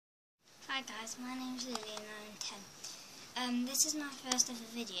Hi guys, my name's Lily and I'm 10. This is my first ever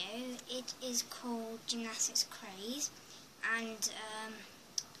video. It is called Gymnastics Craze, and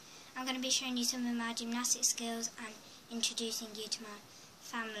I'm going to be showing you some of my gymnastics skills and introducing you to my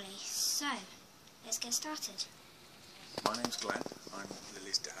family. So, let's get started. My name's Glenn, I'm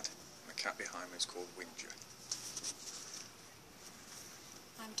Lily's dad. The cat behind me is called Winger.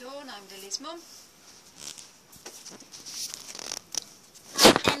 I'm Dawn, I'm Lily's mum.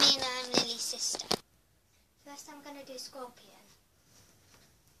 I'm Emmy and I'm Lily's sister. First I'm going to do scorpion.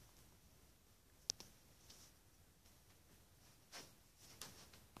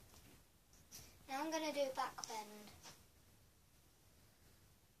 Now I'm going to do back bend.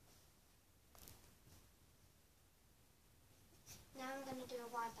 Now I'm going to do a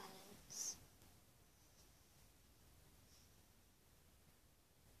Y balance.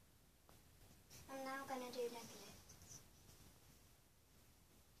 I'm now going to do leg lifts.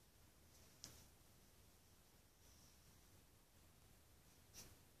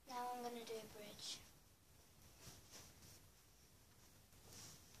 Now I'm going to do a bridge.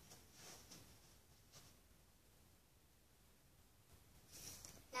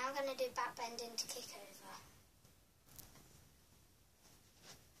 Now I'm going to do back bend into kick over.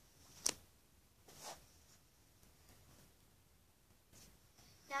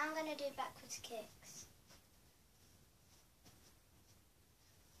 Now I'm going to do backwards kicks.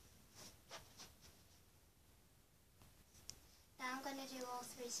 Now I'm going to do all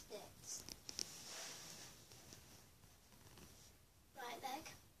three splits. Right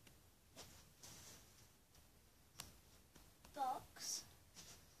leg, box,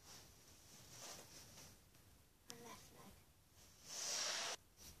 and left leg.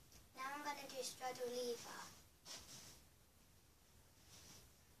 Now I'm going to do straddle lever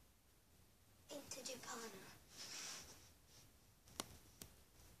into Japana.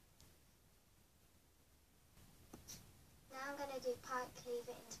 Now I'm going to do pike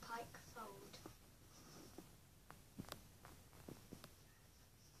lever into pike fold.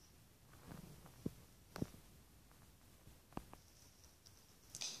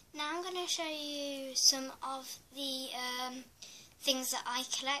 Now I'm going to show you some of the things that I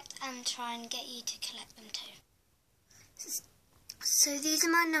collect and try and get you to collect them too. So these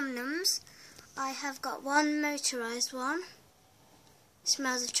are my num-nums. I have got one motorised one,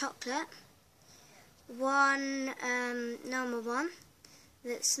 smells of chocolate, one normal one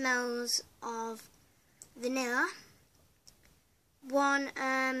that smells of vanilla, one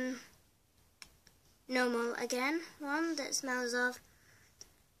normal again, one that smells of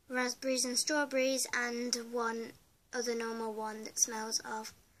raspberries and strawberries, and one other normal one that smells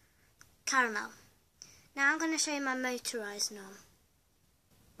of caramel. Now I'm going to show you my motorised nom.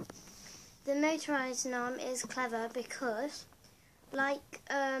 The motorised nom is clever because, like,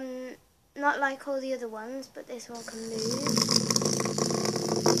 not like all the other ones, but this one can move.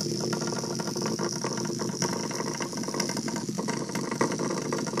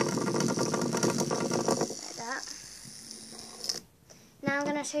 Like that. Now I'm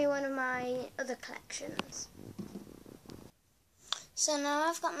going to show you one of my other collections. So now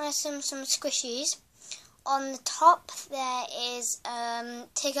I've got my some squishies. On the top there is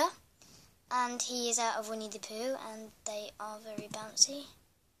Tigger, and he is out of Winnie the Pooh, and they are very bouncy.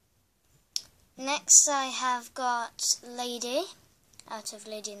 Next I have got Lady, out of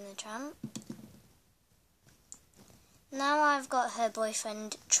Lady and the Tramp. Now I've got her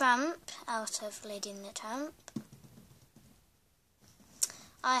boyfriend Tramp, out of Lady and the Tramp.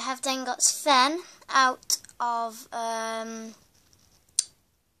 I have then got Sven, out of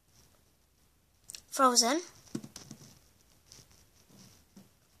Frozen.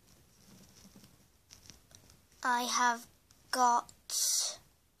 I have got,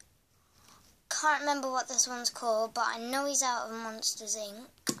 can't remember what this one's called, but I know he's out of Monsters Inc.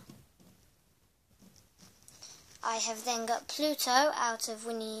 I have then got Pluto, out of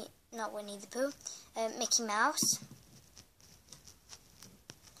not Winnie the Pooh, Mickey Mouse.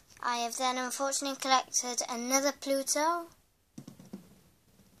 I have then unfortunately collected another Pluto.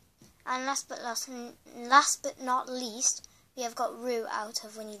 And last but not least, we have got Roo, out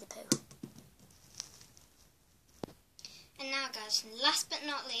of Winnie the Pooh. And now guys, last but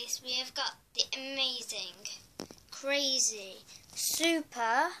not least, we have got the amazing, crazy,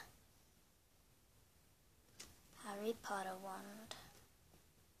 super Harry Potter wand.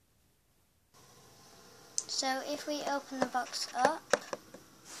 So if we open the box up,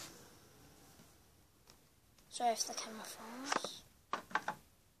 sorry if the camera falls.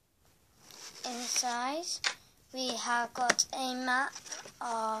 Inside, we have got a map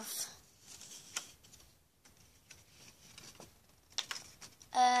of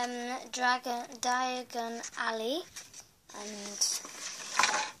Diagon Alley, and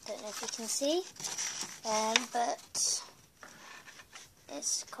don't know if you can see, but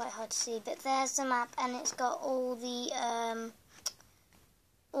it's quite hard to see. But there's the map, and it's got all the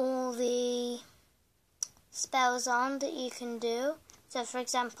spells on that you can do. So, for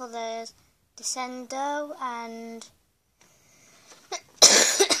example, there's Descendo and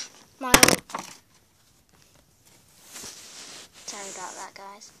my. Sorry about that,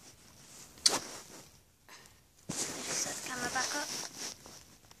 guys. Let me just set the camera back up.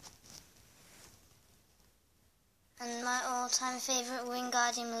 And my all-time favourite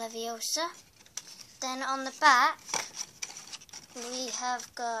Wingardium Leviosa. Then on the back, we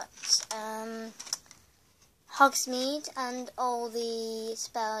have got Hogsmeade and all the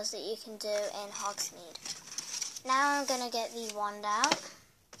spells that you can do in Hogsmeade. Now I'm going to get the wand out.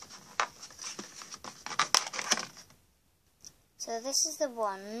 So this is the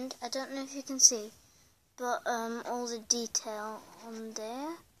wand. I don't know if you can see, but all the detail on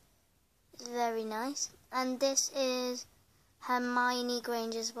there is very nice. And this is Hermione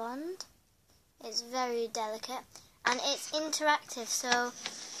Granger's wand. It's very delicate, and it's interactive. So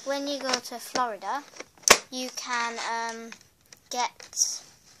when you go to Florida, you can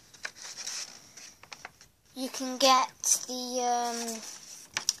get the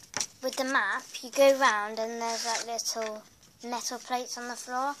with the map. You go round, and there's like little metal plates on the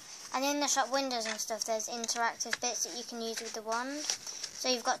floor, and in the shop windows and stuff there's interactive bits that you can use with the wand. So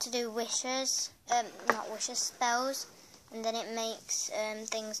you've got to do spells, and then it makes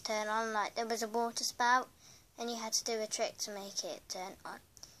things turn on. Like there was a water spout, and you had to do a trick to make it turn on.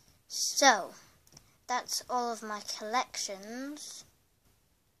 So that's all of my collections.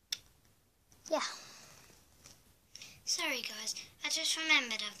 Yeah. Sorry guys, I just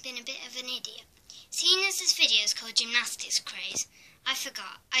remembered I've been a bit of an idiot. Seeing as this video is called Gymnastics Craze, I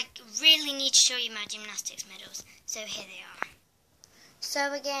forgot. I really need to show you my gymnastics medals, so here they are.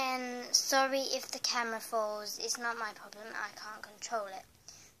 So again, sorry if the camera falls, it's not my problem, I can't control it.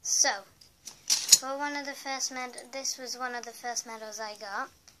 So, for one of the first this was one of the first medals I got.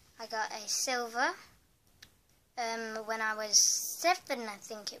 I got a silver, when I was 7 I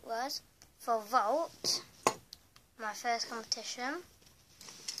think it was, for vault, my first competition.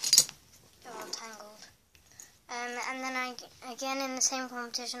 They're all tangled. And then again in the same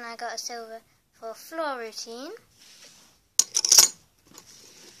competition I got a silver for floor routine.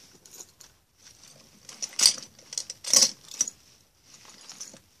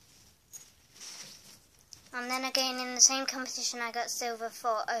 And then again in the same competition I got silver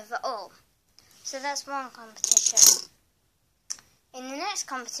for overall. So that's one competition. In the next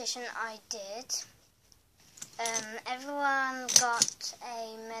competition I did, everyone got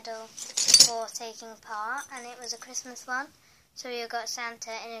a medal for taking part, and it was a Christmas one. So you got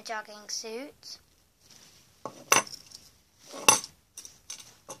Santa in a jogging suit.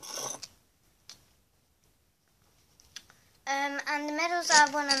 And the medals I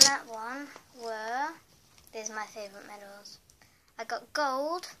won on that one were, these are my favourite medals. I got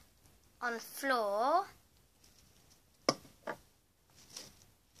gold on floor.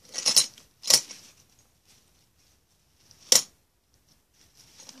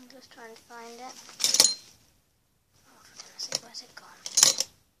 I'm just trying to find it. Oh, for goodness sake, where's it gone?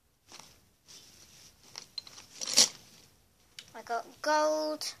 I got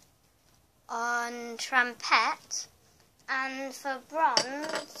gold on trumpet, and for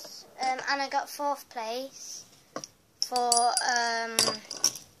bronze, and I got 4th place for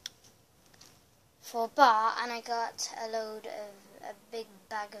bar, and I got a big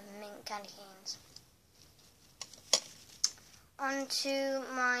bag of mint candy canes. On to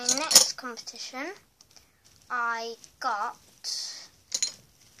my next competition, I got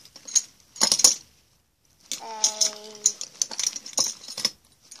a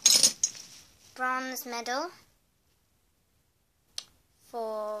bronze medal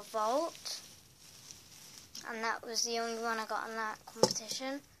for vault, and that was the only one I got on that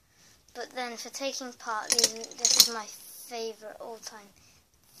competition. But then for taking part, this is my favourite, all-time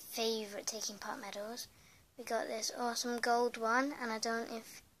favourite taking part medals. We got this awesome gold one, and I don't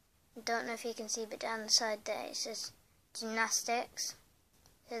know if you can see, but down the side there it says Gymnastics.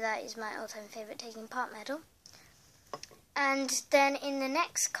 So that is my all-time favourite taking part medal. And then in the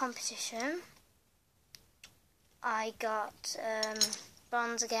next competition, I got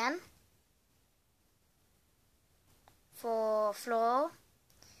bronze again for floor,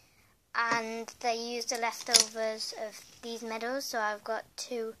 and they used the leftovers of these medals, so I've got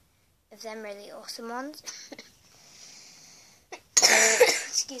 2 of them really awesome ones.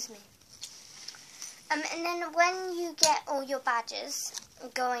 Excuse me. And then when you get all your badges,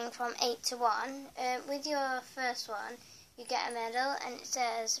 going from 8 to 1. With your first one, you get a medal, and it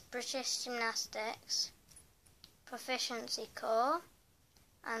says British Gymnastics Proficiency Core,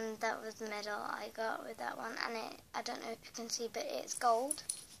 and that was the medal I got with that one. And I don't know if you can see, but it's gold.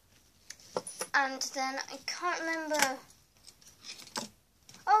 And then I can't remember.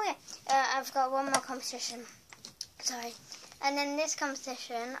 Oh yeah, I've got one more competition. Sorry. And in this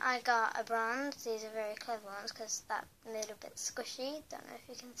competition, I got a bronze. These are very clever ones because that little bit squishy. Don't know if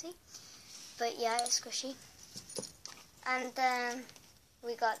you can see, but yeah, it's squishy. And then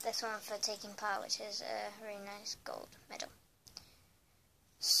we got this one for taking part, which is a really nice gold medal.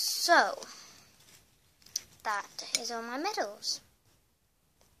 So that is all my medals.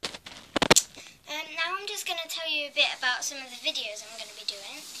 Now I'm just going to tell you a bit about some of the videos I'm going to be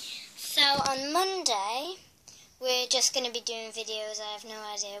doing. So on Monday, we're just going to be doing videos. I have no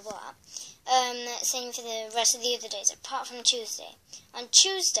idea what. Same for the rest of the other days, apart from Tuesday. On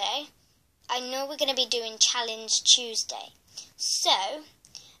Tuesday, I know we're going to be doing Challenge Tuesday. So,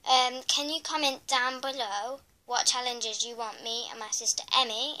 can you comment down below what challenges you want me and my sister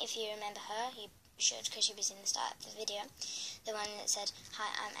Emmy, if you remember her, you should because she was in the start of the video, the one that said, "Hi,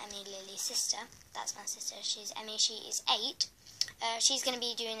 I'm Emmy, Lily's sister." That's my sister. She's Emmy. She is 8. She's going to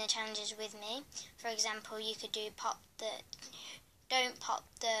be doing the challenges with me. For example, you could do don't pop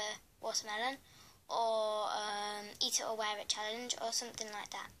the watermelon, or eat it or wear it challenge, or something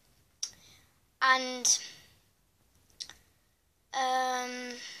like that. And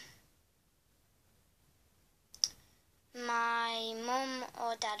my mum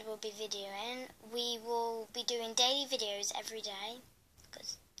or dad will be videoing. We will be doing daily videos every day,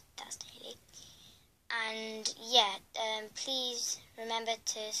 because that's daily. And yeah, please remember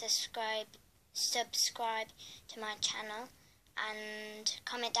to subscribe to my channel, and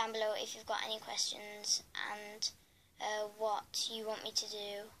comment down below if you've got any questions and what you want me to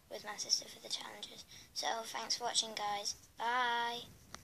do with my sister for the challenges. So thanks for watching, guys. Bye.